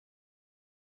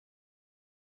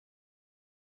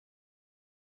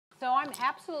So I'm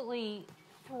absolutely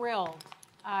thrilled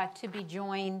to be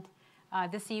joined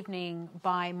this evening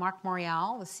by Mark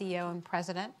Morial, the CEO and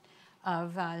president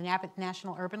of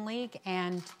National Urban League,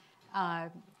 and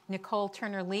Nicole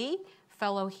Turner-Lee,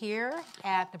 fellow here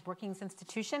at the Brookings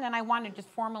Institution. And I want to just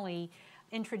formally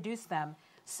introduce them.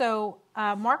 So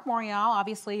Mark Morial,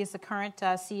 obviously, is the current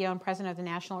CEO and president of the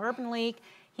National Urban League.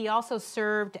 He also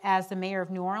served as the mayor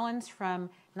of New Orleans from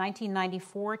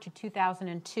 1994 to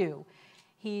 2002.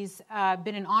 He's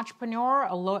been an entrepreneur,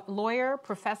 a lawyer,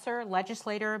 professor,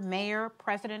 legislator, mayor,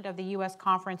 president of the U.S.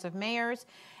 Conference of Mayors,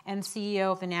 and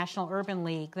CEO of the National Urban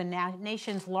League, the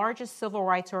nation's largest civil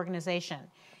rights organization.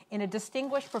 In a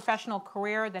distinguished professional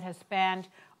career that has spanned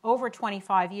over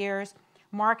 25 years,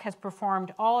 Mark has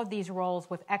performed all of these roles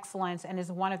with excellence and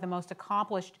is one of the most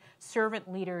accomplished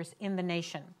servant leaders in the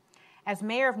nation. As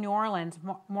mayor of New Orleans,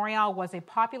 Morial was a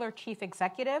popular chief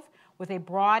executive with a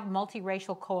broad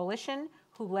multiracial coalition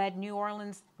who led New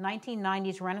Orleans'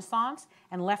 1990s Renaissance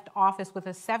and left office with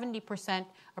a 70%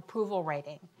 approval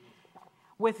rating.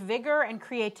 With vigor and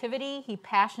creativity, he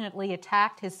passionately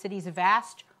attacked his city's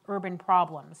vast urban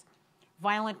problems.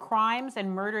 Violent crimes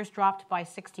and murders dropped by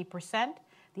 60%,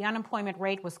 the unemployment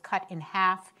rate was cut in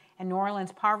half, and New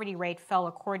Orleans' poverty rate fell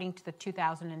according to the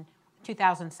 2000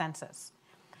 census.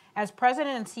 As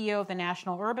president and CEO of the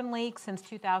National Urban League since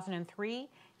 2003,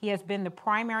 he has been the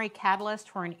primary catalyst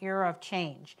for an era of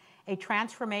change, a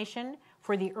transformation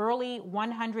for the early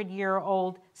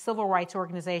 100-year-old civil rights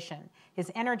organization.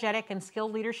 His energetic and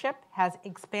skilled leadership has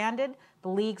expanded the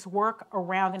League's work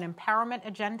around an empowerment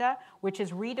agenda, which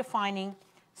is redefining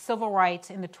civil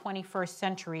rights in the 21st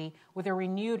century with a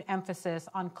renewed emphasis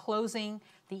on closing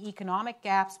the economic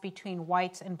gaps between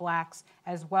whites and blacks,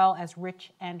 as well as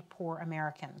rich and poor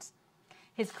Americans.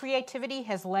 His creativity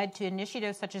has led to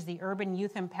initiatives such as the Urban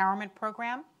Youth Empowerment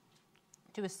Program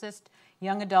to assist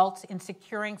young adults in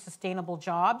securing sustainable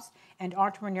jobs and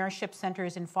entrepreneurship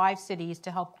centers in 5 cities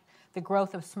to help the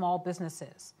growth of small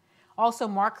businesses. Also,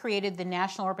 Mark created the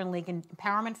National Urban League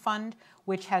Empowerment Fund,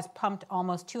 which has pumped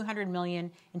almost $200 million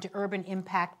into urban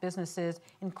impact businesses,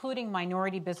 including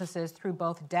minority businesses, through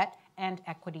both debt and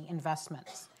equity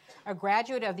investments. A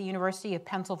graduate of the University of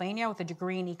Pennsylvania with a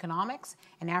degree in economics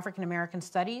and African American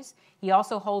studies, he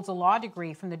also holds a law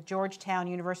degree from the Georgetown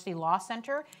University Law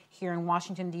Center here in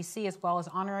Washington, D.C., as well as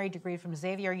honorary degree from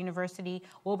Xavier University,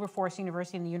 Wilberforce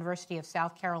University, and the University of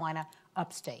South Carolina,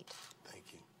 upstate. Thank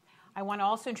you. I want to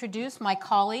also introduce my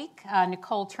colleague,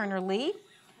 Nicole Turner-Lee.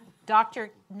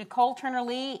 Dr. Nicole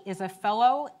Turner-Lee is a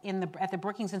fellow at the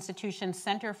Brookings Institution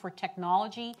Center for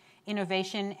Technology,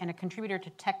 Innovation, and a contributor to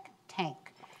Tech Tank.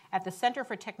 At the Center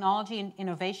for Technology and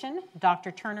Innovation, Dr.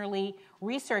 Turner-Lee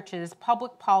researches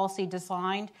public policy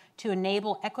designed to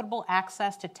enable equitable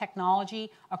access to technology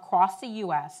across the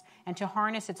U.S. and to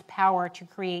harness its power to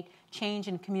create change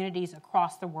in communities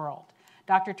across the world.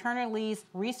 Dr. Turner-Lee's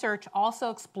research also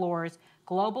explores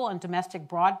global and domestic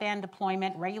broadband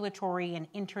deployment, regulatory, and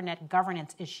internet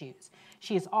governance issues.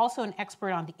 She is also an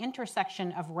expert on the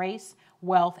intersection of race,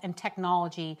 wealth, and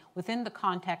technology within the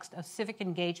context of civic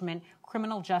engagement,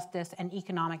 criminal justice, and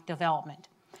economic development.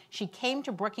 She came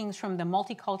to Brookings from the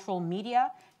Multicultural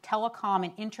Media, Telecom,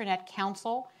 and Internet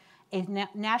Council, a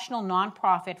national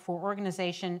nonprofit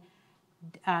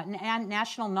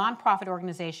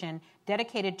organization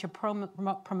dedicated to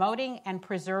promoting and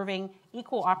preserving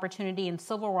equal opportunity and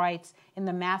civil rights in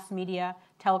the mass media,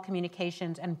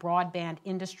 telecommunications, and broadband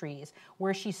industries,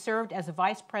 where she served as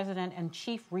vice president and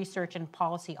chief research and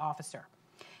policy officer.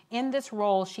 In this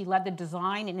role, she led the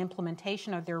design and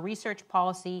implementation of their research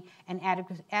policy and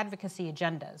advocacy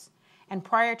agendas. And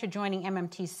prior to joining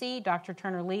MMTC, Dr.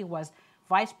 Turner-Lee was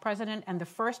vice president and the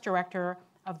first director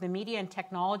of the Media and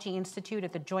Technology Institute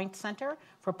at the Joint Center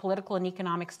for Political and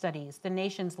Economic Studies, the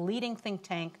nation's leading think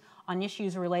tank on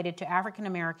issues related to African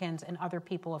Americans and other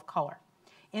people of color.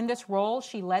 In this role,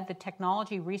 she led the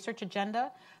technology research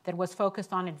agenda that was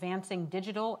focused on advancing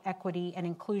digital equity and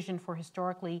inclusion for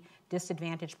historically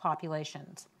disadvantaged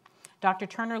populations. Dr.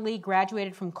 Turner-Lee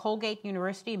graduated from Colgate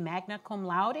University magna cum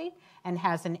laude and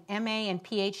has an MA and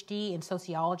PhD in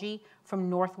sociology from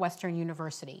Northwestern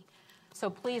University. So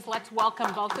please, let's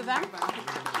welcome both of them.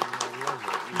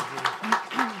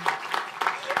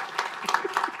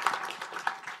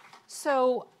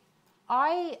 So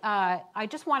I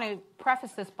just want to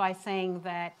preface this by saying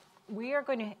that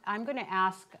I'm going to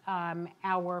ask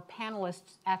our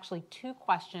panelists actually 2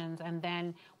 questions, and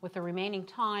then with the remaining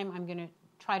time, I'm going to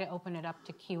try to open it up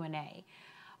to Q&A.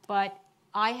 But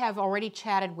I have already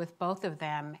chatted with both of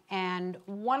them, and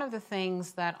one of the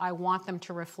things that I want them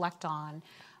to reflect on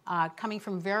coming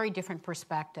from very different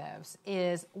perspectives,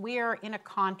 is we are in a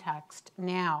context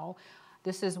now.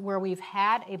 This is where we've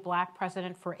had a black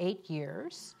president for 8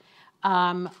 years,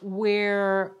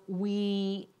 where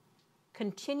we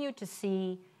continue to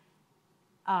see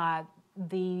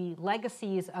the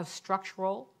legacies of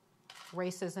structural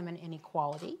racism and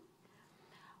inequality,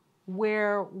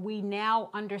 where we now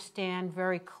understand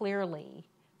very clearly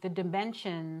the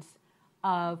dimensions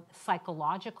of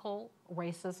psychological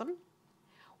racism,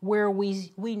 where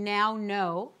we now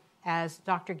know, as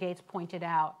Dr. Gates pointed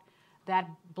out, that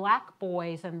black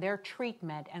boys and their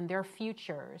treatment and their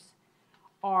futures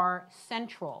are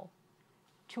central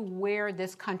to where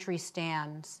this country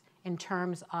stands in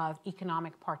terms of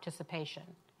economic participation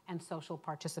and social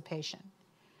participation.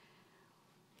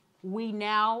 We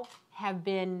now have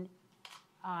been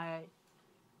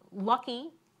lucky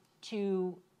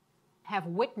to have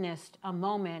witnessed a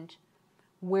moment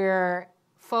where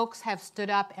folks have stood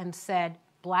up and said,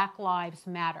 Black Lives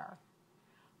Matter.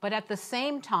 But at the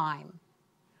same time,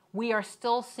 we are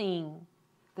still seeing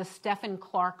the Stephen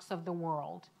Clarks of the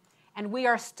world, and we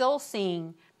are still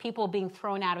seeing people being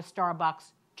thrown out of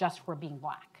Starbucks just for being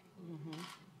black. Mm-hmm.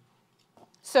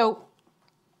 So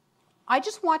I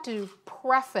just want to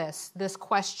preface this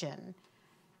question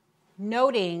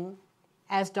noting,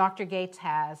 as Dr. Gates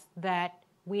has, that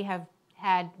we've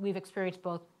experienced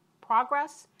both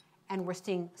progress and we're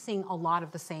seeing a lot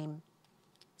of the same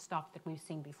stuff that we've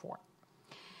seen before.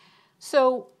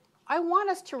 So I want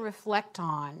us to reflect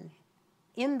on,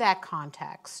 in that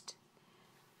context,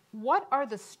 what are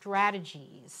the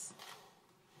strategies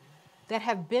that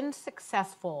have been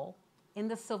successful in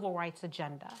the civil rights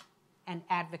agenda and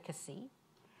advocacy,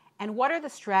 and what are the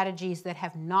strategies that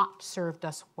have not served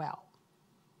us well?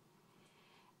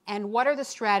 And what are the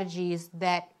strategies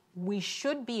that we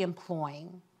should be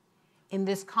employing in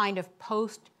this kind of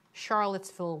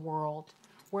post-Charlottesville world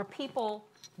where people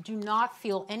do not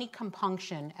feel any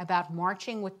compunction about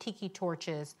marching with tiki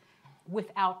torches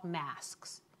without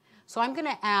masks? So I'm going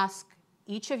to ask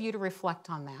each of you to reflect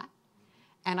on that.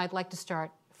 And I'd like to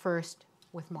start first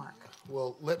with Mark.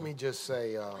 Well, let me just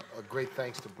say a great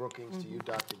thanks to Brookings, to you,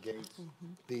 Dr. Gates,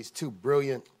 these two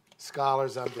brilliant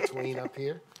scholars I'm between up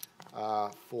here,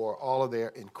 for all of their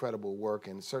incredible work,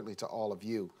 and certainly to all of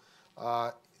you.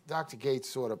 Dr. Gates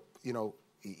sort of,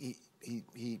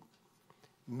 he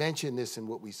mentioned this in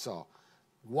what we saw.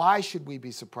 Why should we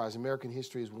be surprised? American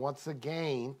history is once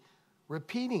again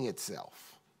repeating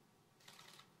itself.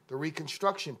 The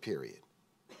Reconstruction period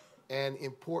and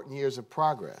important years of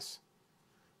progress.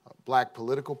 Black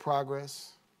political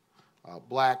progress,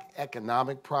 black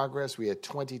economic progress. We had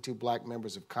 22 black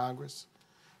members of Congress.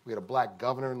 We had a black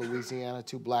governor in Louisiana,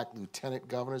 2 black lieutenant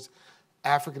governors,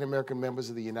 African-American members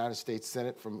of the United States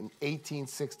Senate from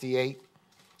 1868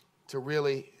 to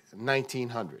really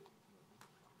 1900.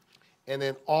 And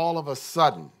then all of a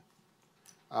sudden,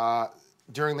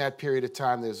 during that period of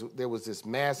time, there was this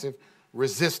massive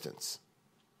resistance.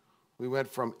 We went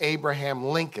from Abraham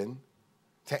Lincoln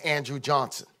to Andrew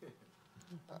Johnson.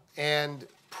 And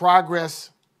progress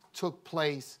took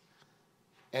place,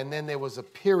 and then there was a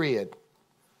period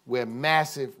where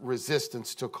massive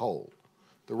resistance took hold.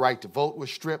 The right to vote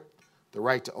was stripped, the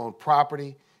right to own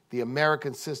property, the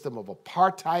American system of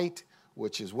apartheid,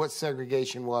 which is what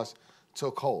segregation was,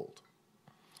 took hold.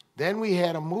 Then we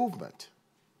had a movement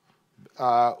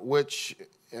which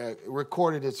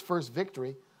recorded its first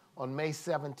victory on May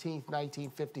 17th,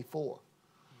 1954,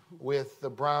 with the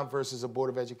Brown versus the Board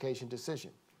of Education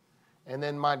decision. And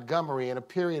then Montgomery, in a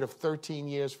period of 13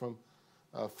 years from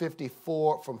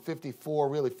 54,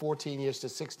 really 14 years to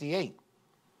 68,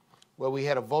 where we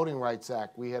had a Voting Rights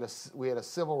Act, we had a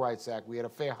Civil Rights Act, we had a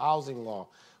Fair Housing Law,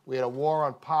 we had a war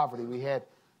on poverty, we had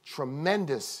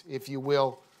tremendous, if you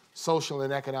will, social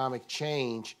and economic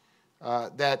change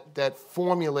that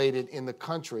formulated in the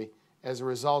country as a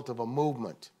result of a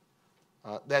movement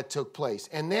that took place.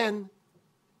 And then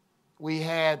we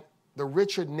had the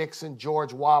Richard Nixon,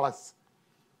 George Wallace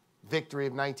victory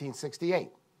of 1968,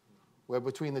 where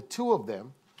between the two of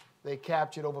them, they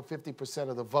captured over 50%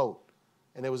 of the vote.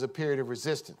 And there was a period of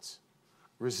resistance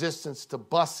to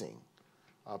busing,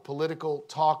 political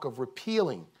talk of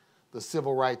repealing the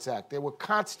Civil Rights Act. There were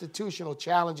constitutional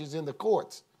challenges in the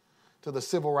courts to the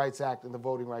Civil Rights Act and the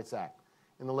Voting Rights Act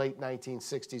in the late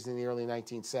 1960s and the early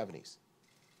 1970s.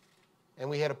 And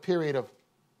we had a period of,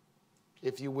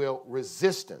 if you will,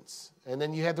 resistance. And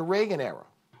then you had the Reagan era,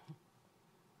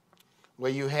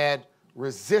 where you had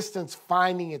resistance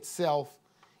finding itself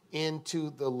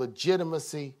into the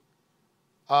legitimacy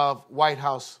of White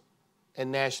House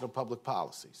and national public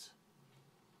policies.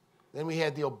 Then we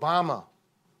had the Obama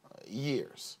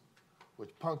years, which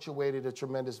punctuated a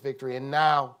tremendous victory, and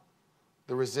now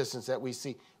the resistance that we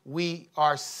see. We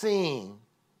are seeing,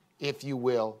 if you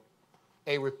will,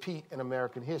 a repeat in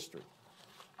American history.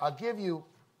 I'll give you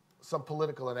some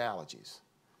political analogies.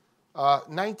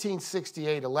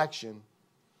 1968 election,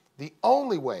 the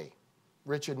only way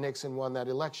Richard Nixon won that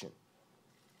election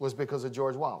was because of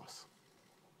George Wallace.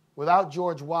 Without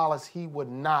George Wallace, he would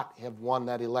not have won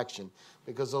that election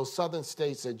because those southern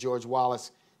states that George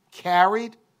Wallace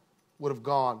carried would have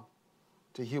gone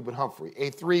to Hubert Humphrey, a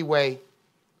three-way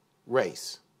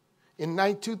race. In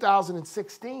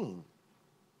 2016,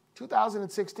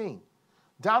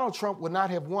 Donald Trump would not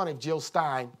have won if Jill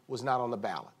Stein was not on the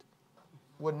ballot.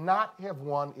 Would not have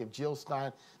won if Jill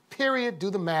Stein, period, do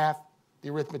the math, the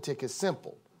arithmetic is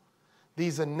simple.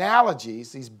 These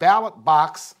analogies, these ballot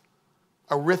box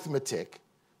arithmetic,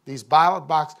 these ballot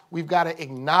box, we've got to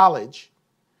acknowledge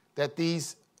that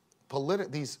these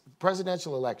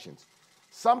presidential elections,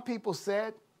 some people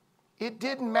said it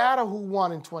didn't matter who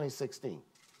won in 2016.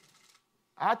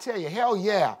 I tell you, hell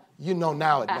yeah, you know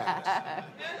now it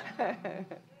matters.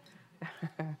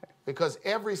 Because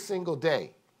every single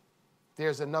day,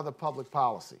 there's another public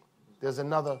policy. There's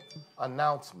another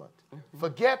announcement.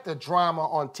 Forget the drama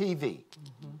on TV.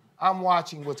 I'm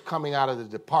watching what's coming out of the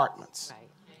departments.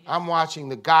 I'm watching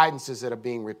the guidances that are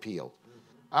being repealed.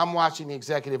 I'm watching the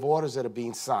executive orders that are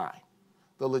being signed.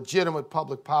 The legitimate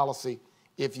public policy,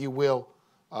 if you will,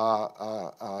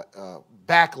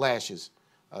 backlashes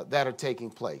that are taking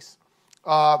place.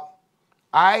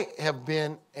 I have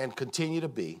been and continue to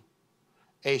be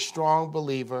a strong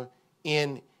believer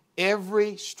in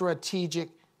every strategic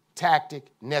tactic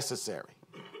necessary.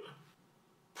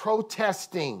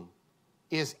 Protesting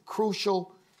is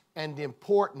crucial and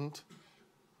important,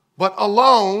 but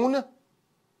alone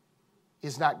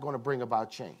is not going to bring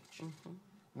about change.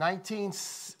 The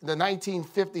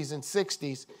 1950s and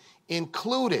 60s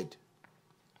included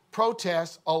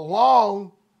protests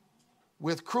along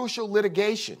with crucial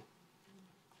litigation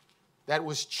that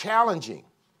was challenging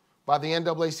by the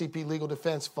NAACP Legal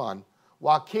Defense Fund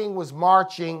while King was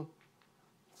marching,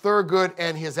 Thurgood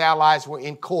and his allies were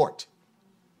in court.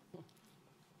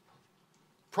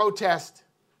 Protest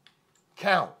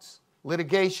counts.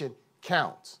 Litigation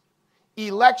counts.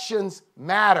 Elections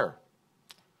matter.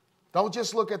 Don't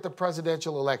just look at the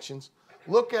presidential elections.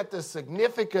 Look at the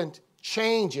significant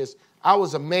changes. I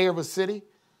was a mayor of a city.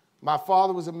 My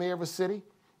father was a mayor of a city.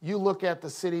 You look at the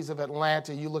cities of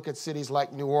Atlanta, you look at cities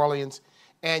like New Orleans,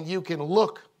 and you can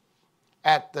look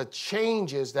at the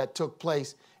changes that took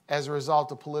place as a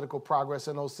result of political progress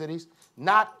in those cities.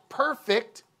 Not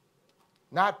perfect,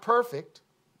 not perfect.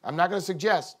 I'm not going to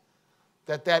suggest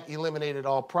that that eliminated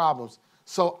all problems.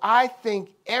 So I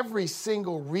think every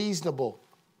single reasonable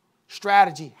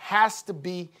strategy has to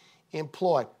be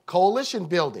employed. Coalition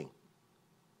building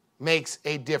makes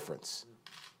a difference.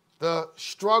 The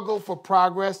struggle for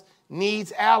progress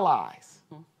needs allies,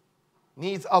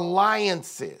 needs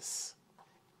alliances.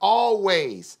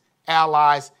 Always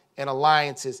allies and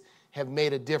alliances have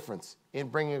made a difference in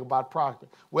bringing about progress.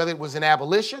 Whether it was in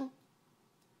abolition,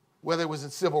 whether it was in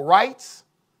civil rights.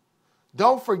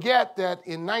 Don't forget that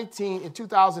in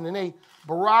 2008,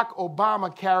 Barack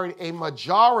Obama carried a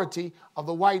majority of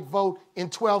the white vote in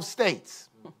 12 states.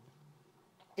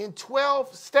 In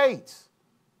 12 states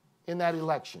in that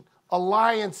election.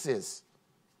 Alliances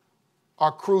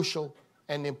are crucial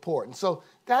and important. So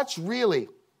that's really,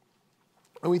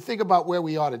 when we think about where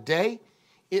we are today,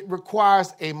 it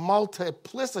requires a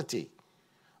multiplicity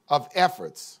of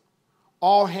efforts,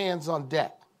 all hands on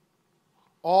deck,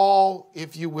 all,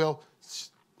 if you will,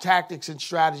 tactics and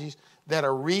strategies that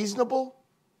are reasonable,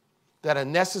 that are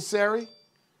necessary,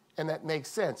 and that make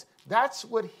sense. That's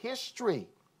what history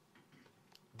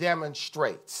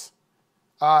demonstrates.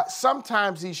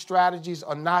 Sometimes these strategies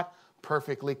are not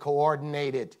perfectly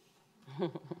coordinated.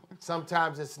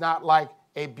 Sometimes it's not like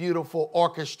a beautiful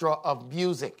orchestra of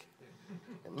music.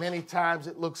 Many times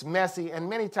it looks messy, and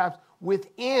many times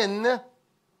within,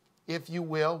 if you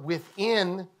will,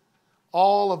 within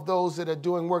all of those that are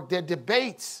doing work, there are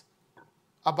debates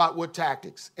about what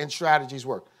tactics and strategies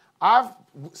work. I've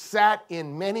sat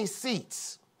in many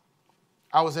seats.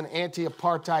 I was an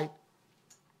anti-apartheid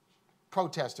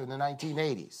protester in the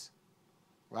 1980s,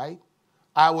 right?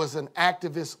 I was an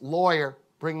activist lawyer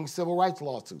bringing civil rights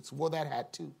lawsuits, wore that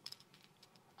hat too.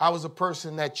 I was a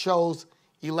person that chose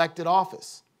elected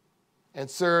office and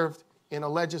served in a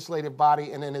legislative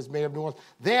body and then as mayor of New Orleans.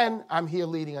 Then I'm here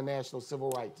leading a national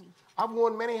civil rights. I've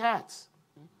worn many hats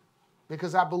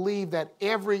because I believe that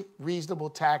every reasonable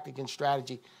tactic and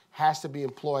strategy has to be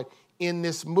employed in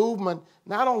this movement,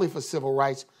 not only for civil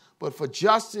rights, but for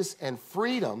justice and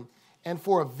freedom and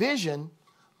for a vision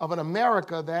of an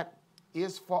America that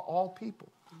is for all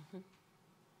people. Mm-hmm.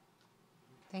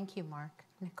 Thank you, Mark.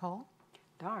 Nicole?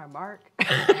 Darn, Mark.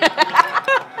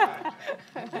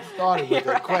 Started with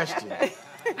that question.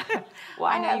 Well,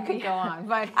 I know you could go on,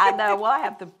 but I know. Well, I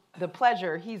have the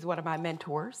pleasure. He's one of my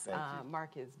mentors.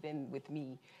 Mark has been with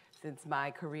me since my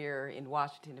career in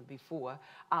Washington and before.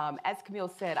 As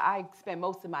Camille said, I spend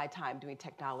most of my time doing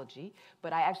technology,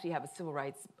 but I actually have a civil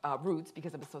rights roots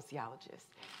because I'm a sociologist.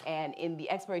 And in the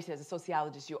exploration as a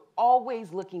sociologist, you're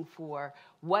always looking for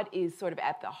what is sort of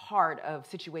at the heart of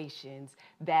situations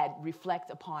that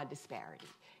reflect upon disparity.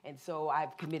 And so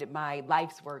I've committed my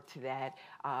life's work to that,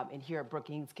 and here at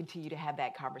Brookings, continue to have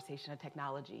that conversation on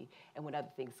technology and when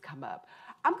other things come up.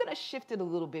 I'm gonna shift it a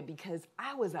little bit because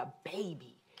I was a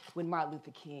baby when Martin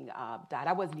Luther King died.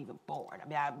 I wasn't even born. I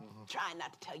mean, I'm trying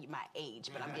not to tell you my age,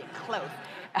 but I'm getting close.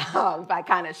 If I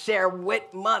kind of share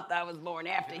what month I was born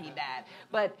after he died.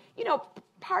 But, you know,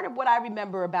 part of what I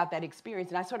remember about that experience,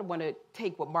 and I sort of want to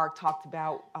take what Mark talked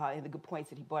about and the good points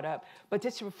that he brought up, but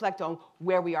just to reflect on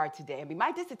where we are today. I mean,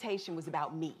 my dissertation was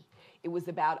about me. It was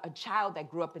about a child that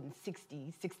grew up in the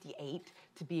 60s, 68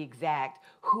 to be exact,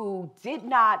 who did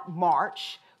not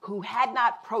march, who had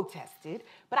not protested,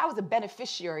 but I was a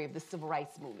beneficiary of the civil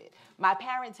rights movement. My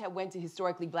parents had went to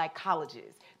historically black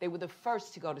colleges. They were the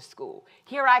first to go to school.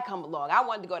 Here I come along. I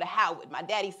wanted to go to Howard. My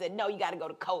daddy said, no, you got to go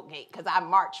to Colgate because I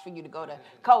marched for you to go to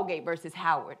Colgate versus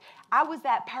Howard. I was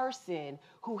that person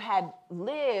who had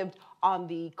lived on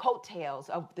the coattails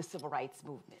of the civil rights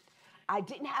movement. I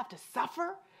didn't have to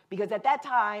suffer because at that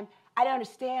time, I didn't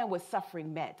understand what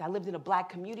suffering meant. I lived in a black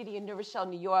community in New Rochelle,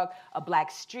 New York, a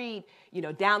black street. You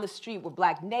know, down the street were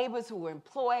black neighbors who were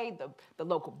employed, the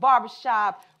local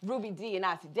barbershop. Ruby Dee and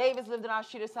Ossie Davis lived in our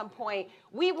street at some point.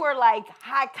 We were like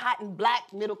high cotton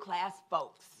black middle class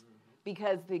folks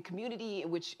because the community in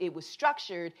which it was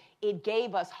structured, it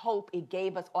gave us hope, it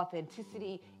gave us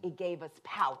authenticity, it gave us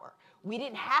power. We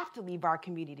didn't have to leave our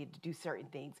community to do certain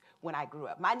things when I grew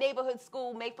up. My neighborhood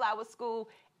school, Mayflower School,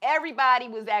 everybody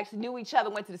was actually knew each other,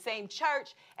 went to the same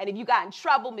church, and if you got in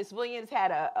trouble, Miss Williams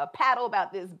had a paddle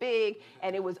about this big,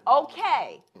 and it was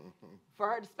okay for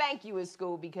her to spank you in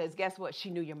school because guess what?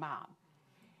 She knew your mom.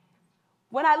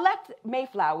 When I left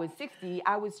Mayflower in 60,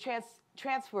 I was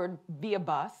transferred via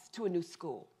bus to a new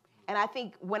school. And I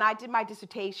think when I did my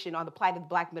dissertation on the plight of the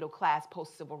black middle class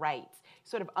post-civil rights,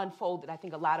 sort of unfolded, I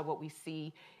think, a lot of what we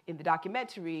see in the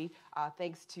documentary,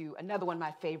 thanks to another one of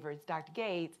my favorites, Dr.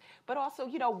 Gates, but also,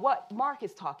 you know, what Mark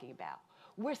is talking about.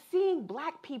 We're seeing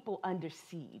black people under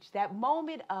siege, that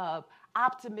moment of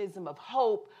optimism, of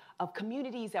hope, of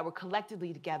communities that were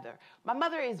collectively together. My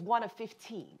mother is one of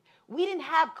 15. We didn't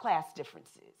have class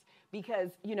differences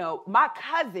because, you know, my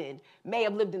cousin may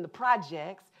have lived in the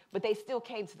projects, but they still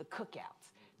came to the cookouts.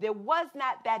 There was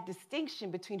not that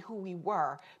distinction between who we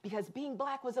were because being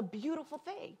black was a beautiful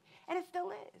thing, and it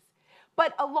still is.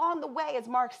 But along the way, as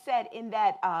Mark said, in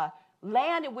that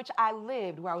land in which I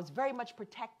lived, where I was very much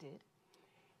protected,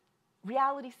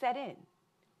 reality set in.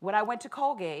 When I went to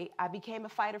Colgate, I became a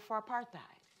fighter for apartheid.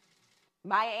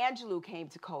 Maya Angelou came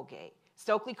to Colgate.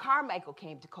 Stokely Carmichael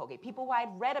came to Colgate. People who I'd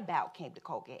read about came to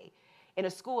Colgate. In a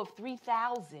school of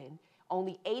 3,000,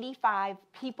 only 85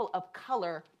 people of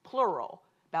color, plural,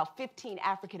 about 15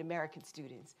 African-American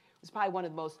students. It was probably one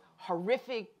of the most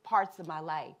horrific parts of my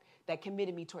life that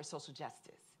committed me towards social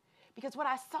justice. Because what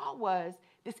I saw was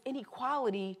this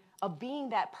inequality of being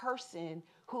that person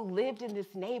who lived in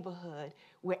this neighborhood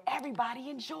where everybody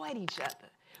enjoyed each other,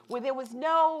 where there was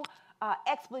no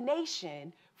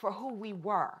explanation for who we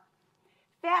were.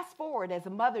 Fast forward as a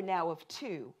mother now of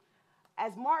two,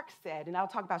 as Mark said, and I'll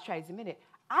talk about strategies in a minute,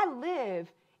 I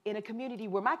live in a community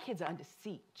where my kids are under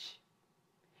siege.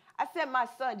 I sent my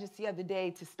son just the other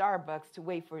day to Starbucks to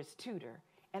wait for his tutor,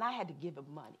 and I had to give him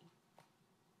money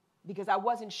because I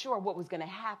wasn't sure what was going to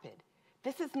happen.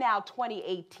 This is now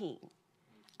 2018.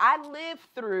 I lived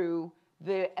through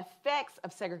the effects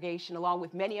of segregation along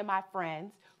with many of my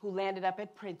friends who landed up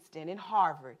at Princeton and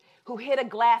Harvard, who hit a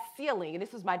glass ceiling, and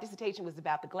this was my dissertation was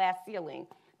about the glass ceiling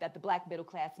that the black middle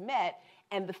class met,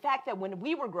 and the fact that when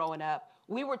we were growing up,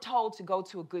 we were told to go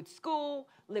to a good school,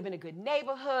 live in a good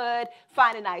neighborhood,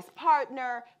 find a nice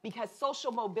partner, because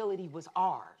social mobility was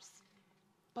ours.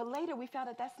 But later we found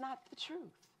that that's not the truth.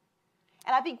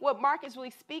 And I think what Mark is really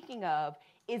speaking of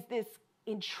is this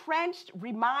entrenched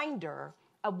reminder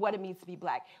of what it means to be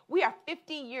black. We are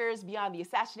 50 years beyond the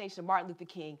assassination of Martin Luther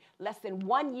King, less than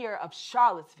 1 year of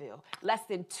Charlottesville, less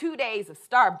than 2 days of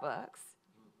Starbucks,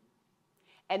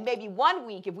 and maybe 1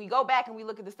 week, if we go back and we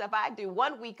look at the stuff I do,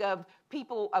 1 week of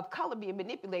people of color being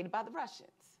manipulated by the Russians.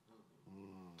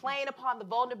 playing upon the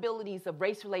vulnerabilities of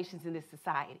race relations in this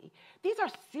society. These are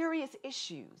serious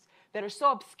issues that are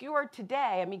so obscure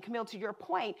today. I mean, Camille, to your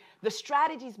point, the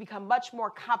strategies become much more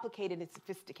complicated and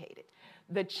sophisticated.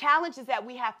 The challenges that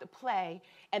we have to play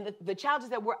and the challenges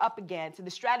that we're up against and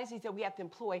the strategies that we have to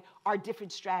employ are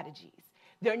different strategies.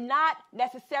 They're not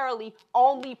necessarily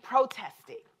only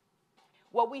protesting.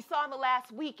 What we saw in the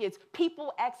last week is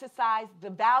people exercise the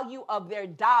value of their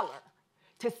dollar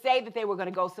to say that they were going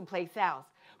to go someplace else.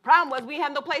 Problem was we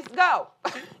had no place to go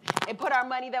and put our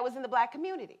money that was in the black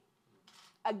community.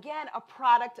 Again, a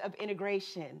product of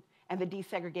integration and the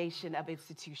desegregation of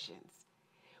institutions.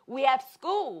 We have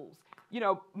schools. You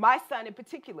know, my son in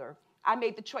particular, I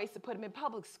made the choice to put him in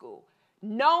public school,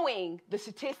 knowing the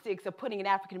statistics of putting an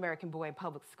African-American boy in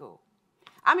public school.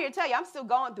 I'm here to tell you, I'm still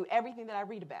going through everything that I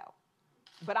read about.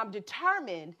 But I'm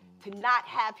determined to not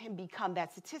have him become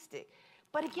that statistic.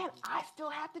 But again, I still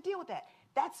have to deal with that.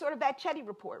 That's sort of that Chetty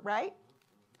report, right?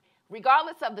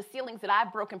 Regardless of the ceilings that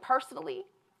I've broken personally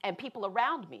and people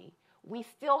around me, we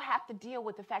still have to deal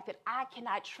with the fact that I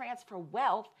cannot transfer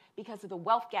wealth because of the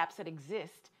wealth gaps that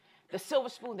exist, the silver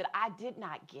spoon that I did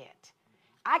not get.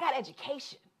 I got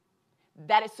education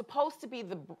that is supposed to be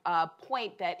the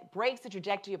point that breaks the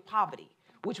trajectory of poverty,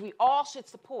 which we all should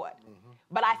support,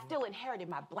 but I still inherited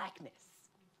my blackness.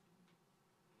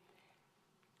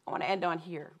 I want to end on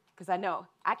here, because I know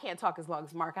I can't talk as long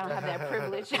as Mark. I don't have that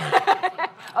privilege.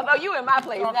 Although you in my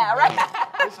place now, right?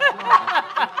 This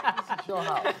is your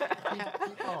house.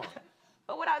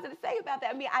 But what I was going to say about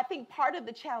that, I mean, I think part of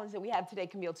the challenge that we have today,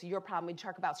 Camille, to your problem, when you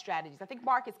talk about strategies, I think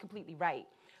Mark is completely right.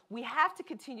 We have to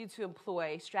continue to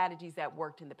employ strategies that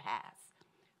worked in the past.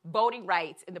 Voting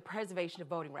rights and the preservation of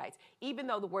voting rights, even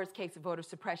though the worst case of voter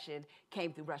suppression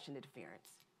came through Russian interference.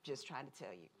 Just trying to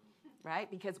tell you, right?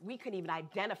 Because we couldn't even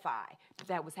identify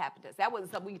that was happening to us. That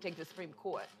wasn't something we could take to the Supreme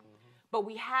Court. But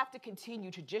we have to continue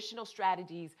traditional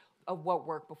strategies of what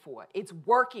worked before. It's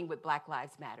working with Black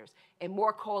Lives Matters and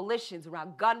more coalitions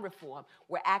around gun reform.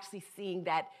 We're actually seeing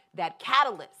that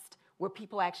catalyst where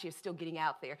people actually are still getting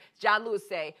out there. John Lewis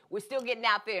say, we're still getting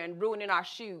out there and ruining our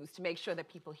shoes to make sure that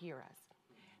people hear us.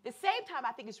 At the same time,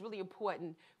 I think it's really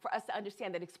important for us to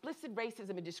understand that explicit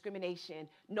racism and discrimination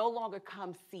no longer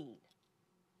comes seen.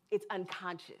 It's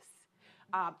unconscious.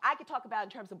 I could talk about in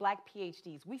terms of black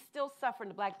PhDs. We still suffer in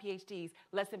the black PhDs,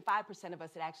 less than 5% of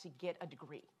us that actually get a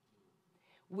degree.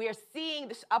 We're seeing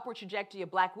this upward trajectory of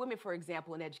black women, for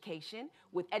example, in education,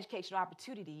 with educational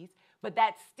opportunities, but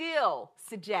that still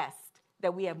suggests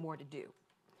that we have more to do.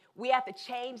 We have to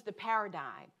change the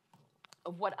paradigm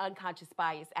of what unconscious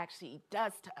bias actually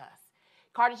does to us.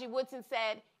 Carter G. Woodson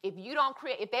said, if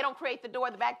they don't create the door,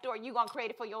 the back door, you're gonna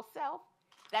create it for yourself.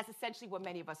 That's essentially what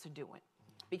many of us are doing,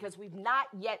 because we've not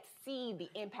yet seen the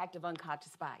impact of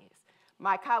unconscious bias.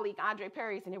 My colleague Andre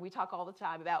Perry is in here, we talk all the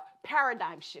time about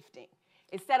paradigm shifting.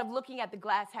 Instead of looking at the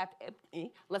glass half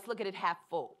empty, let's look at it half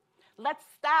full. Let's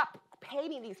stop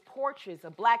painting these portraits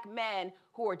of black men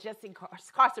who are just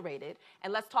incarcerated,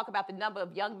 and let's talk about the number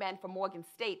of young men from Morgan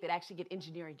State that actually get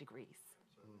engineering degrees.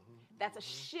 That's a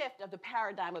shift of the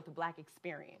paradigm of the black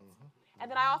experience. And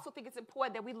then I also think it's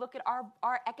important that we look at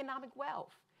our economic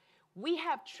wealth. We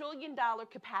have $1 trillion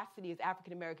capacity as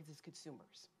African Americans as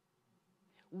consumers.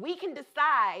 We can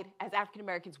decide as African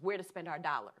Americans where to spend our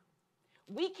dollar.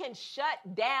 We can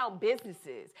shut down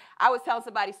businesses. I was telling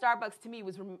somebody, Starbucks to me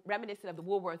was reminiscent of the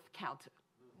Woolworth counter.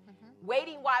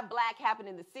 Waiting Why Black happened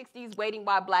in the 60s, Waiting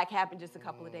Why Black happened just a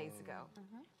couple of days ago.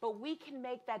 But we can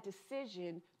make that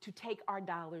decision to take our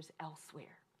dollars elsewhere.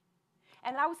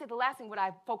 And I would say the last thing, what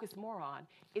I focus more on,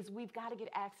 is we've got to get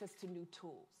access to new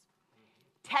tools.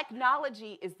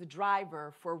 Technology is the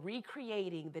driver for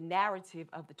recreating the narrative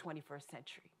of the 21st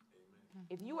century.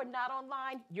 If you are not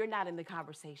online, you're not in the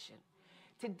conversation.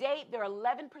 To date, there are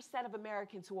 11% of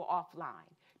Americans who are offline,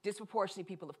 disproportionately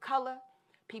people of color,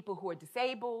 people who are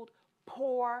disabled,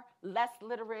 poor, less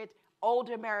literate,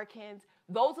 older Americans.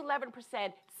 Those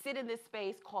 11% sit in this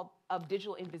space called of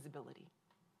digital invisibility.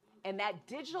 And that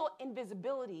digital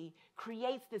invisibility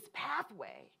creates this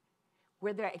pathway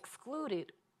where they're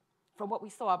excluded from what we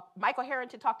saw. Michael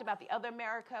Harrington talked about the other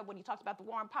America when he talked about the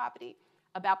war on poverty,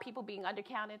 about people being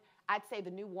undercounted. I'd say the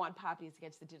new war on poverty is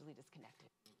against the digitally disconnected,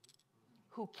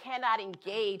 who cannot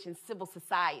engage in civil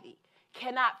society,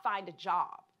 cannot find a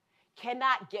job,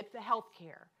 cannot get the health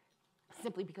care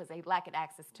simply because they lack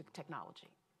access to technology.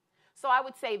 So I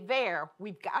would say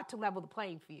we've got to level the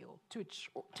playing field to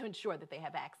ensure that they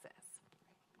have access.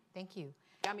 Thank you.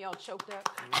 Got me all choked up.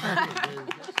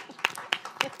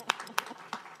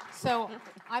 So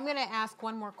I'm going to ask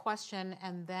one more question,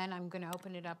 and then I'm going to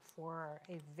open it up for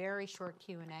a very short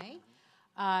Q&A.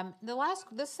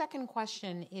 This second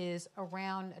question is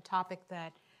around a topic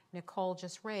that Nicole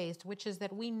just raised, which is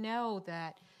that we know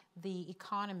that the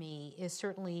economy is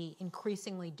certainly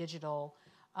increasingly digital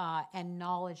and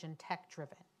knowledge and tech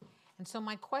driven. And so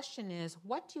my question is,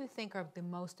 what do you think are the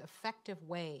most effective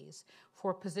ways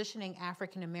for positioning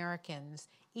African Americans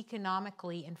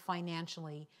economically and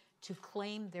financially to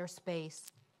claim their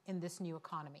space in this new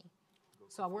economy?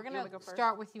 So we're going to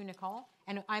start with you, Nicole,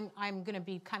 and I'm going to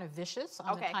be kind of vicious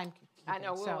on the time. I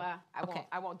know.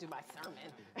 I won't do my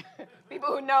sermon. People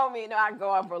who know me know I can go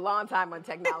on for a long time on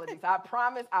technology, so I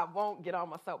promise I won't get on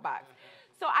my soapbox.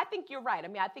 So I think you're right. I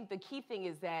mean, I think the key thing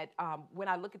is that when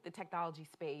I look at the technology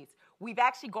space, we've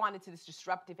actually gone into this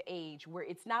disruptive age where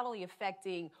it's not only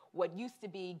affecting what used to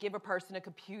be give a person a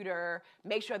computer,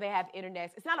 make sure they have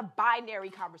internet. It's not a binary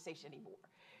conversation anymore.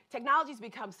 Technology's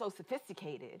become so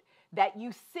sophisticated that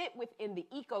you sit within the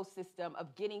ecosystem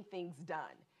of getting things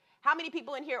done. How many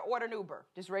people in here order an Uber?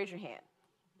 Just raise your hand.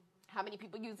 How many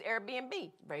people use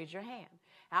Airbnb? Raise your hand.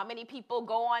 How many people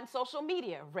go on social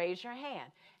media? Raise your hand.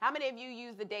 How many of you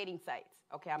use the dating sites?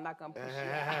 Okay, I'm not going to push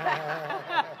you out.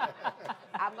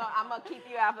 I'm going to keep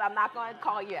you out. I'm not going to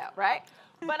call you out, right?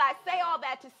 But I say all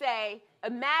that to say,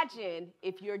 imagine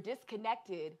if you're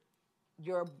disconnected,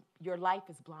 your life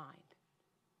is blind.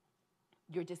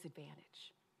 You're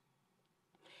disadvantaged.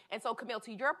 And so, Camille,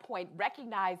 to your point,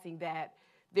 recognizing that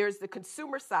there's the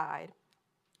consumer side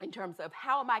in terms of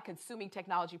how am I consuming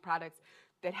technology products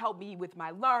that help me with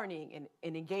my learning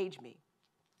and engage me.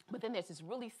 But then there's this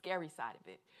really scary side of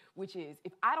it, which is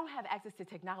if I don't have access to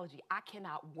technology, I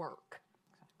cannot work.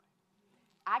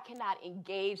 I cannot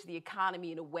engage the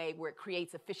economy in a way where it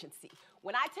creates efficiency.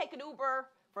 When I take an Uber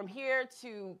from here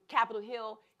to Capitol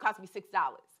Hill, it costs me $6.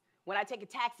 When I take a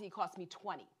taxi, it costs me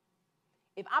 $20.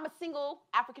 If I'm a single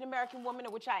African-American woman,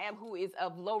 which I am, who is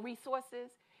of low resources,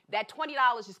 that $20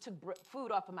 just took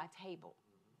food off of my table.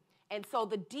 And so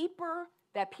the deeper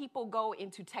that people go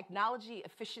into technology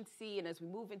efficiency, and as we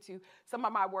move into, some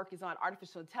of my work is on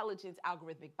artificial intelligence,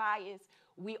 algorithmic bias,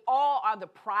 we all are the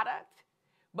product.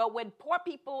 But when poor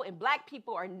people and black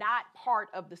people are not part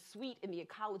of the suite in the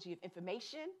ecology of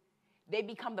information, they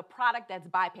become the product that's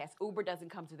bypassed. Uber doesn't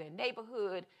come to their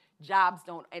neighborhood. Jobs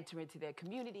don't enter into their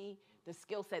community. The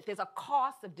skill set, there's a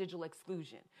cost of digital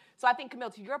exclusion. So I think,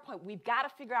 Camille, to your point, we've got to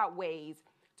figure out ways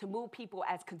to move people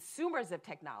as consumers of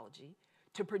technology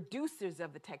to producers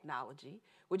of the technology,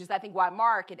 which is, I think, why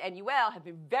Mark and NUL have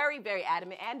been very, very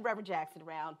adamant, and Reverend Jackson,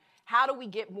 around how do we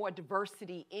get more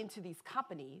diversity into these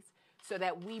companies so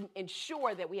that we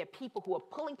ensure that we have people who are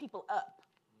pulling people up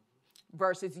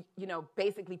versus,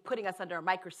 basically putting us under a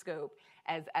microscope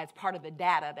as part of the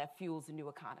data that fuels the new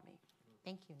economy.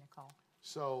 Thank you, Nicole.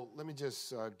 So let me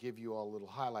just give you all a little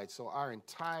highlight. So our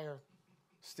entire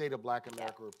State of Black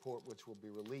America report, which will be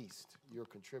released, your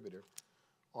contributor,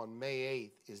 on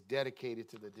May 8th, is dedicated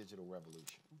to the digital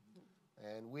revolution.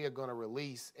 And we are going to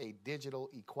release a digital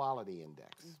equality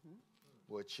index,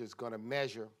 which is going to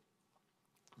measure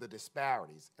the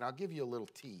disparities. And I'll give you a little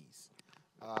tease.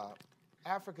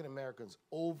 African Americans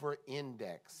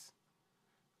over-index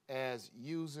as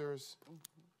users,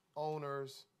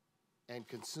 owners, and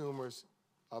consumers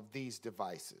of these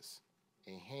devices.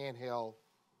 A handheld,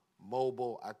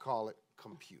 mobile, I call it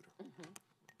computer.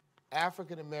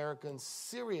 African Americans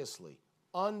seriously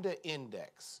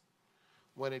under-index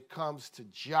when it comes to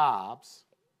jobs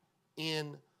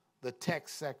in the tech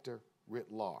sector writ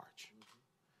large.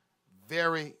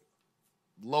 Very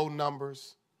low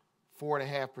numbers,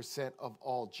 4.5% of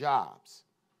all jobs.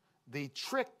 The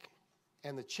trick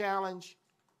and the challenge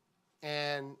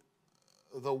and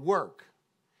the work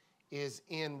is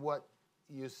in what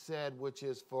you said, which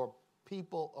is for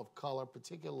people of color,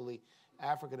 particularly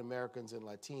African Americans and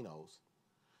Latinos,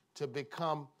 to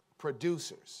become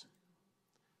producers,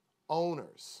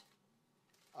 owners,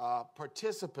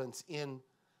 participants in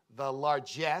the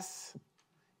largesse,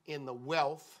 in the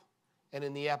wealth, and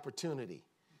in the opportunity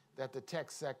that the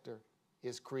tech sector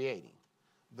is creating.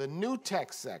 The new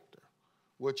tech sector,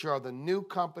 which are the new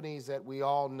companies that we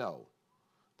all know,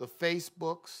 the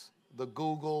Facebooks, the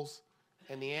Googles,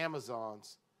 and the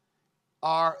Amazons,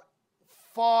 are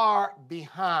far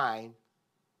behind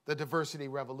the diversity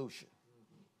revolution.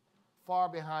 Far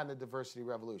behind the diversity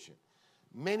revolution.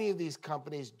 Many of these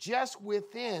companies, just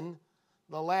within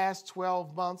the last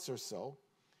 12 months or so,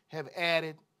 have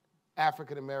added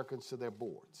African Americans to their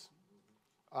boards.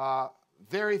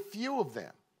 Very few of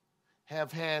them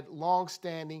have had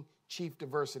long-standing chief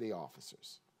diversity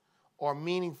officers or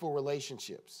meaningful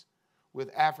relationships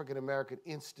with African American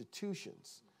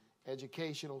institutions,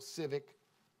 educational, civic,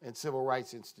 and civil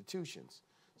rights institutions.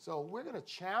 So we're going to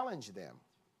challenge them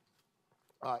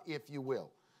if you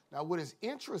will. Now, what is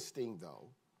interesting, though,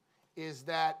 is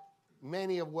that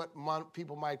many of what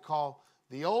people might call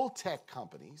the old tech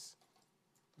companies,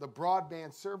 the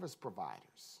broadband service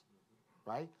providers,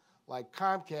 right, like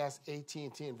Comcast,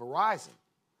 AT&T, and Verizon,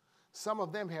 some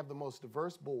of them have the most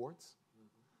diverse boards.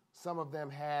 Some of them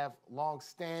have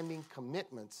long-standing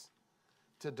commitments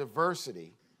to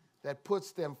diversity that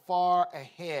puts them far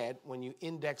ahead when you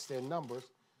index their numbers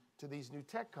to these new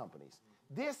tech companies.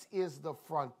 This is the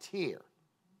frontier.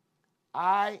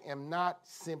 I am not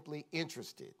simply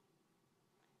interested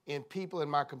in people in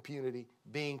my community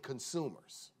being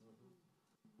consumers.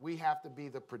 We have to be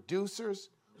the producers.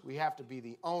 We have to be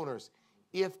the owners.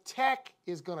 If tech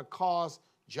is going to cause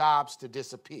jobs to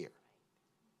disappear,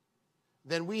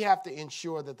 then we have to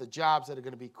ensure that the jobs that are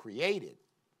going to be created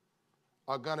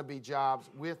are going to be jobs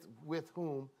with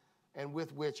whom and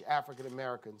with which African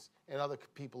Americans and other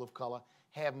people of color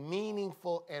have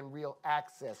meaningful and real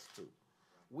access to.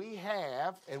 We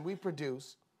have, and we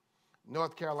produce,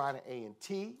 North Carolina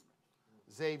A&T,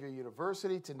 Xavier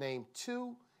University, to name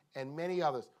two, and many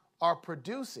others, are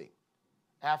producing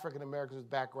African Americans with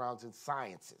backgrounds in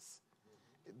sciences.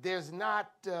 There's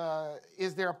not,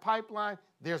 is there a pipeline?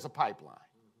 There's a pipeline.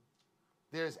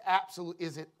 There's absolute,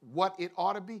 is it what it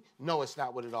ought to be? No, it's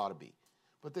not what it ought to be.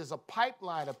 But there's a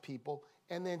pipeline of people,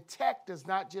 and then tech does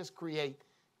not just create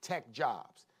tech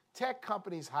jobs. Tech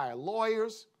companies hire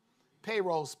lawyers,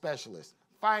 payroll specialists,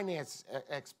 finance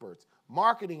experts,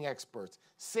 marketing experts,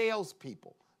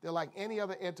 salespeople. They're like any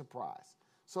other enterprise.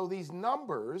 So these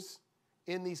numbers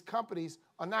in these companies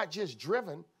are not just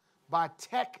driven by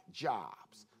tech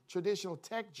jobs, traditional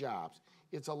tech jobs.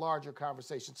 It's a larger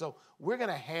conversation. So we're going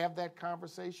to have that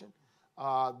conversation.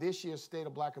 This year's State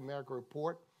of Black America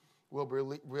report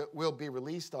will be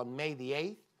released on May the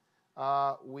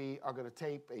 8th. We are going to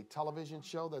tape a television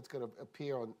show that's going to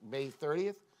appear on May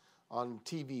 30th on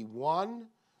TV One.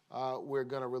 We're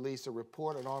going to release a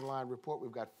report, an online report.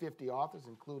 We've got 50 authors,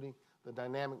 including the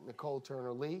dynamic Nicole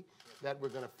Turner-Lee, that we're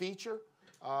going to feature,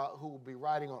 who will be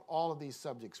writing on all of these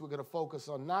subjects. We're going to focus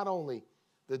on not only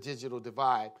the digital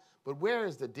divide, but where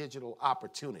is the digital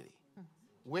opportunity?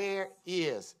 Where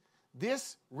is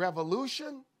this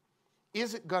revolution?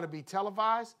 Isn't going to be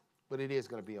televised, but it is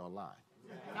going to be online.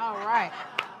 All right.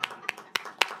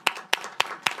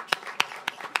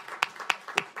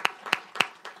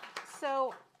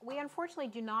 So we unfortunately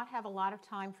do not have a lot of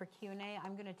time for Q&A.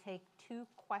 I'm going to take two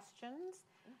questions.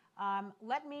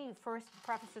 Let me first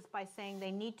preface this by saying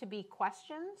they need to be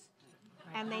questions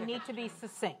and they need to be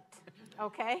succinct.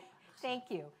 Okay?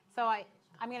 Thank you. So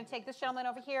I'm going to take this gentleman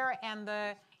over here and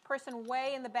the person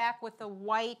way in the back with the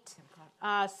white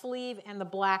sleeve and the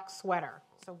black sweater.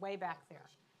 So way back there.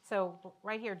 So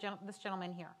right here, this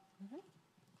gentleman here. Mm-hmm. So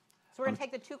we're going to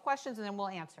take the two questions and then we'll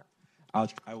answer.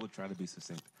 I will try to be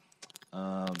succinct. So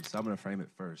I'm going to frame it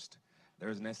first. There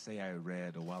was an essay I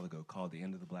read a while ago called The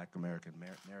End of the Black American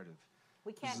Narrative.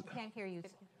 We can't hear you.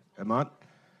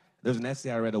 There's an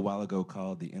essay I read a while ago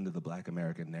called The End of the Black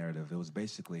American Narrative. It was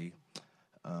basically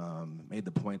made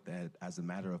the point that as a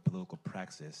matter of political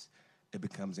praxis, it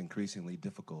becomes increasingly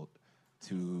difficult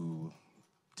to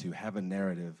have a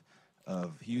narrative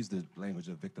of, he used the language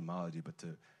of victimology, but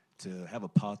to have a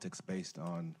politics based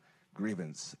on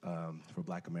grievance for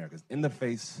Black Americans in the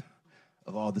face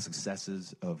of all the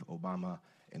successes of Obama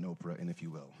and Oprah, and if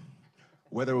you will.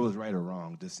 Whether it was right or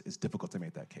wrong, it's difficult to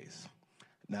make that case.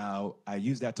 Now, I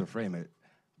use that to frame it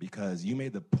because you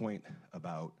made the point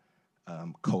about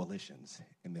coalitions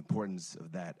and the importance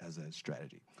of that as a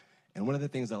strategy. And one of the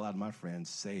things that a lot of my friends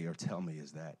say or tell me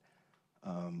is that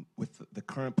with the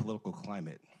current political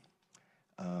climate,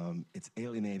 it's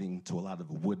alienating to a lot of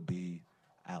would-be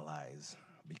allies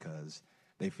because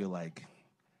they feel like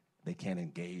they can't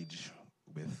engage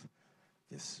with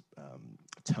this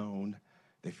tone.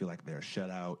 They feel like they're shut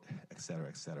out, et cetera,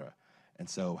 et cetera. And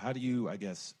so how do you, I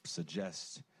guess,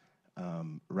 suggest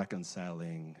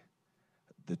reconciling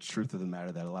the truth of the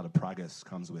matter that a lot of progress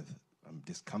comes with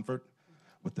discomfort,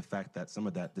 with the fact that some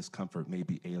of that discomfort may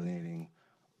be alienating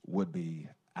would-be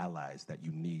allies that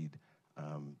you need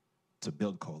to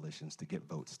build coalitions, to get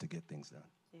votes, to get things done?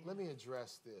 Let me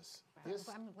address this.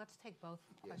 Let's take both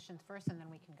questions first, and then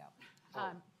we can go.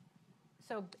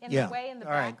 So the way in the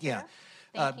back. All right, there.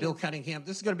 Thank you. Bill Cunningham.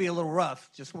 This is going to be a little rough.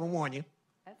 Just want to warn you.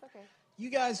 That's okay. You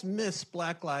guys missed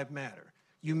Black Lives Matter.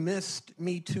 You missed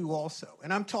Me Too also.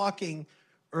 And I'm talking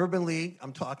Urban League.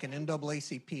 I'm talking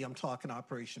NAACP. I'm talking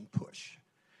Operation Push.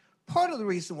 Part of the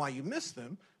reason why you missed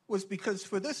them was because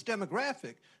for this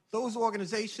demographic, those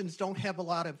organizations don't have a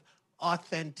lot of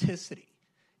authenticity.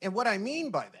 And what I mean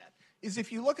by that is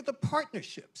if you look at the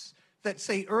partnerships that,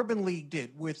 say, Urban League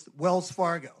did with Wells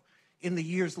Fargo in the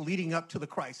years leading up to the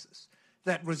crisis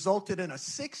that resulted in a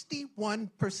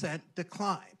 61%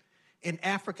 decline in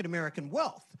African-American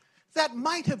wealth, that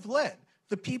might have led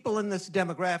the people in this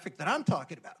demographic that I'm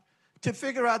talking about to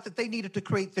figure out that they needed to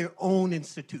create their own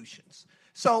institutions.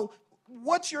 So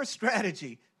what's your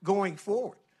strategy going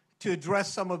forward to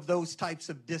address some of those types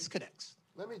of disconnects?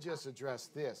 Let me just address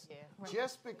this. Yeah.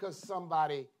 Just because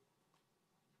somebody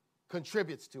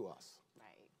contributes to us, right,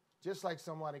 just like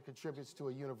somebody contributes to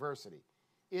a university,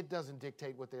 it doesn't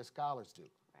dictate what their scholars do.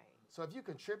 Right. So if you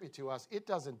contribute to us, it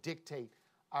doesn't dictate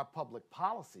our public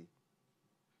policy.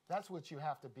 That's what you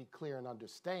have to be clear and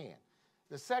understand.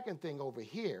 The second thing over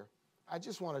here, I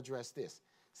just want to address this.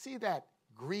 See that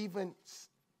grievance,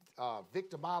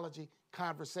 victimology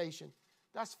conversation?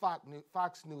 That's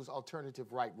Fox News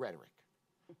alternative right rhetoric,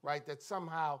 right? That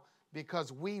somehow,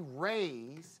 because we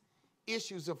raise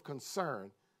issues of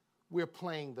concern, we're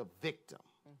playing the victim.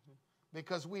 Mm-hmm.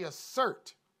 Because we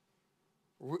assert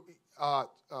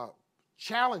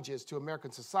challenges to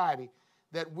American society,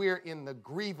 that we're in the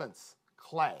grievance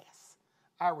class.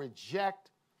 I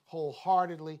reject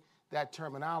wholeheartedly that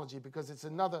terminology because it's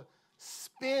another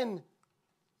spin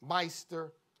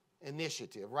meister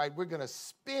initiative, right? We're going to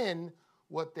spin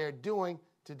what they're doing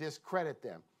to discredit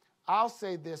them. I'll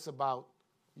say this about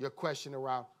your question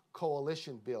around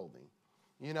coalition building.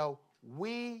 You know,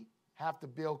 we have to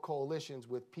build coalitions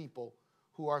with people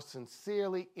who are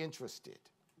sincerely interested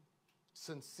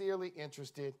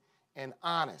and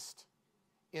honest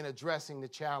in addressing the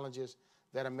challenges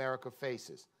that America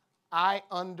faces. I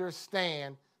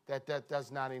understand that that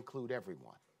does not include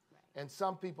everyone. Right. And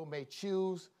some people may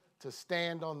choose to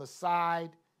stand on the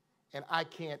side, and I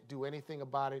can't do anything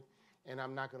about it, and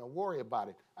I'm not going to worry about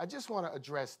it. I just want to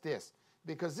address this,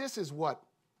 because this is what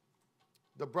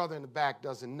the brother in the back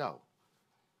doesn't know.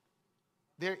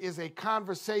 There is a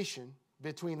conversation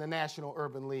between the National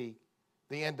Urban League,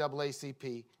 the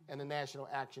NAACP, and the National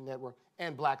Action Network,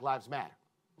 and Black Lives Matter,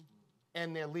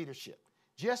 and their leadership.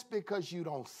 Just because you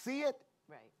don't see it,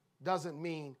 right, doesn't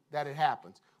mean that it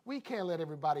happens. We can't let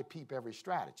everybody peep every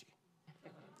strategy.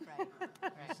 Right.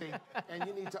 Right. See, and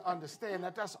you need to understand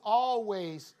that that's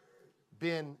always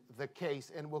been the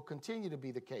case and will continue to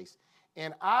be the case.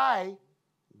 And I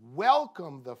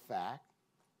welcome the fact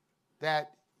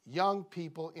that young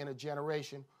people in a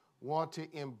generation want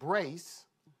to embrace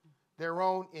their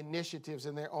own initiatives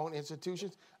and their own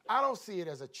institutions. I don't see it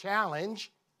as a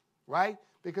challenge, right?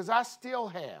 Because I still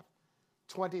have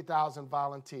 20,000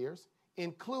 volunteers,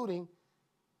 including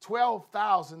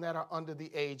 12,000 that are under the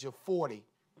age of 40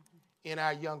 in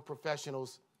our young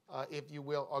professionals, if you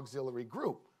will, auxiliary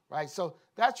group, right? So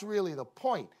that's really the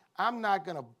point. I'm not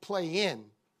going to play in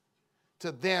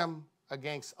to them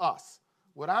against us.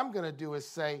 What I'm going to do is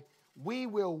say we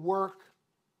will work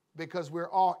because we're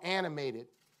all animated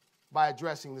by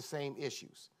addressing the same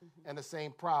issues and the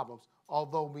same problems,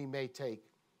 although we may take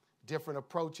different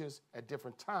approaches at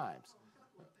different times.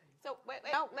 So wait,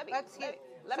 no, let me.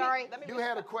 Sorry, you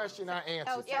had a question, I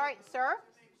answered. No, sorry, sir.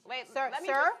 Wait, sir,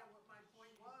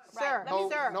 sir.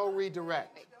 No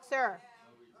redirect.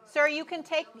 Sir, you can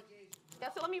take.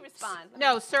 So let me respond.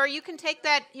 No, sir, you can take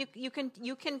that. You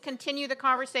can continue the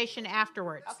conversation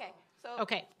afterwards.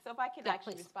 Okay. So if I can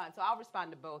actually respond. So I'll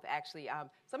respond to both, actually. So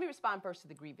let me respond first to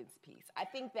the grievance piece. I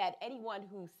think that anyone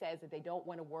who says that they don't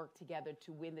want to work together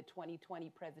to win the 2020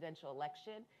 presidential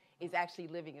election is actually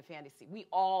living a fantasy. We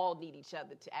all need each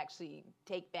other to actually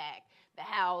take back the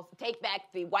House, take back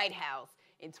the White House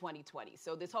in 2020.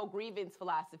 So this whole grievance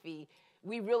philosophy,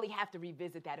 we really have to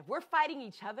revisit that. If we're fighting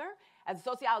each other, as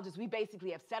sociologists, we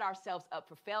basically have set ourselves up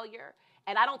for failure.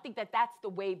 And I don't think that that's the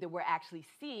wave that we're actually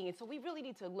seeing. And so we really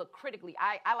need to look critically.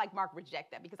 I like Mark,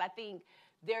 reject that, because I think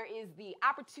there is the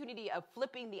opportunity of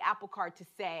flipping the apple cart to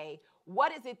say,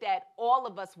 what is it that all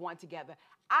of us want together?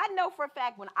 I know for a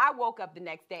fact when I woke up the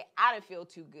next day, I didn't feel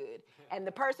too good. And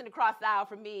the person across the aisle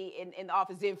from me in the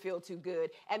office didn't feel too good.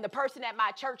 And the person at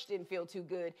my church didn't feel too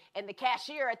good. And the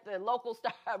cashier at the local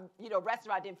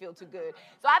restaurant didn't feel too good.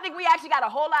 So I think we actually got a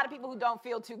whole lot of people who don't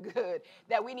feel too good,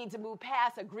 that we need to move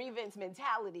past a grievance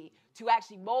mentality to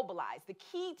actually mobilize. The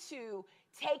key to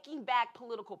taking back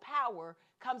political power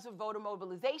comes with voter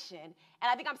mobilization. And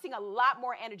I think I'm seeing a lot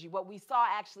more energy. What we saw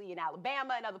actually in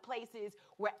Alabama and other places,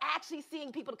 we're actually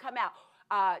seeing people to come out.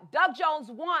 Doug Jones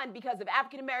won because of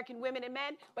African-American women and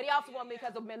men, but he also won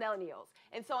because of millennials.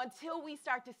 And so until we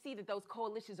start to see that those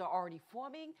coalitions are already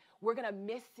forming, we're going to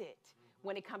miss it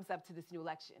when it comes up to this new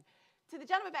election. to the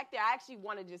gentleman back there, I actually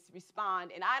want to just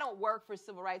respond, and I don't work for a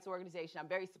civil rights organization. I'm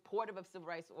very supportive of civil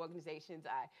rights organizations.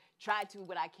 I try to,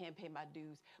 when I can, pay my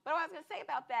dues. But what I was going to say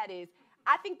about that is,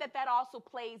 I think that that also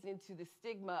plays into the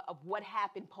stigma of what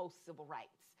happened post-civil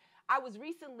rights. I was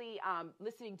recently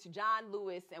listening to John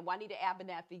Lewis and Juanita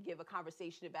Abernathy give a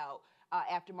conversation about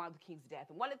after Martin Luther King's death.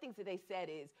 And one of the things that they said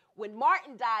is, when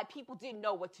Martin died, people didn't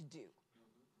know what to do.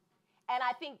 And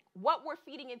I think what we're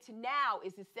feeding into now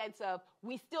is a sense of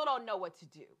we still don't know what to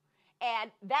do.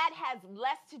 And that has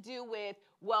less to do with,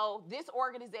 well, this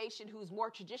organization who's more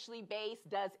traditionally based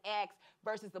does X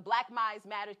versus the Black Lives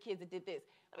Matter kids that did this.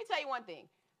 Let me tell you one thing.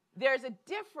 There's a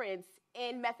difference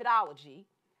in methodology.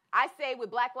 I say with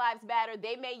Black Lives Matter,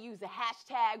 they may use a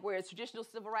hashtag, whereas traditional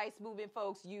civil rights movement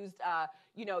folks used,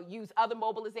 use other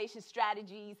mobilization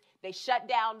strategies. They shut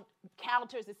down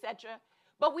counters, et cetera.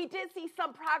 But we did see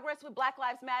some progress with Black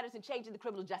Lives Matter in changing the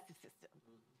criminal justice system.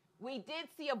 We did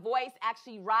see a voice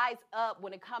actually rise up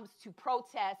when it comes to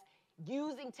protests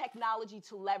using technology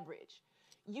to leverage.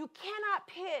 You cannot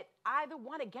pit either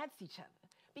one against each other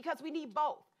because we need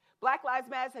both. Black Lives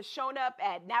Matter has shown up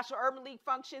at National Urban League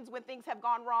functions when things have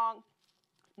gone wrong.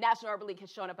 National Urban League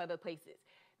has shown up other places.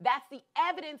 That's the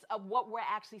evidence of what we're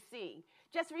actually seeing.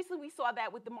 Just recently, we saw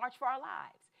that with the March for Our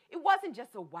Lives. It wasn't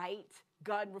just a white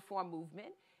gun reform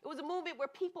movement. It was a movement where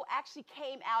people actually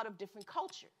came out of different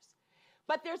cultures.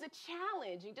 But there's a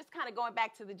challenge, and just kind of going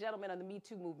back to the gentleman on the Me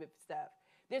Too movement stuff,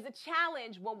 there's a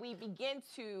challenge when we begin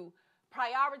to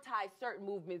prioritize certain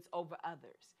movements over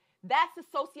others. That's the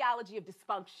sociology of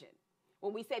dysfunction,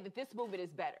 when we say that this movement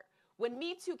is better. When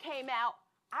Me Too came out,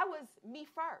 I was me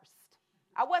first.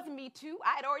 I wasn't Me Too.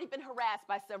 I had already been harassed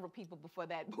by several people before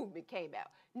that movement came out.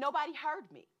 Nobody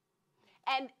heard me.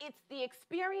 And it's the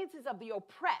experiences of the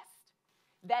oppressed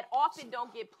that often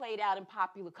don't get played out in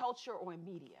popular culture or in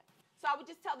media. So I would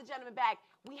just tell the gentleman back,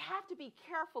 we have to be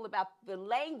careful about the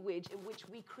language in which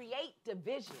we create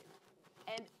division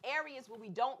and areas where we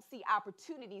don't see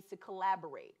opportunities to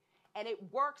collaborate. And it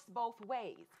works both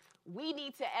ways. We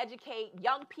need to educate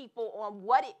young people on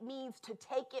what it means to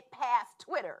take it past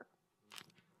Twitter.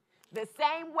 The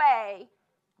same way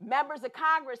members of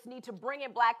Congress need to bring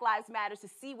in Black Lives Matter to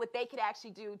see what they could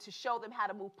actually do to show them how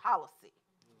to move policy.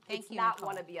 Thank you, not Nicole.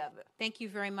 one or the other. Thank you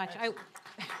very much.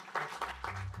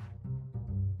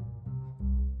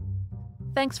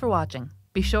 Thanks for watching.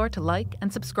 Be sure to like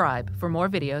and subscribe for more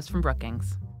videos from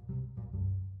Brookings.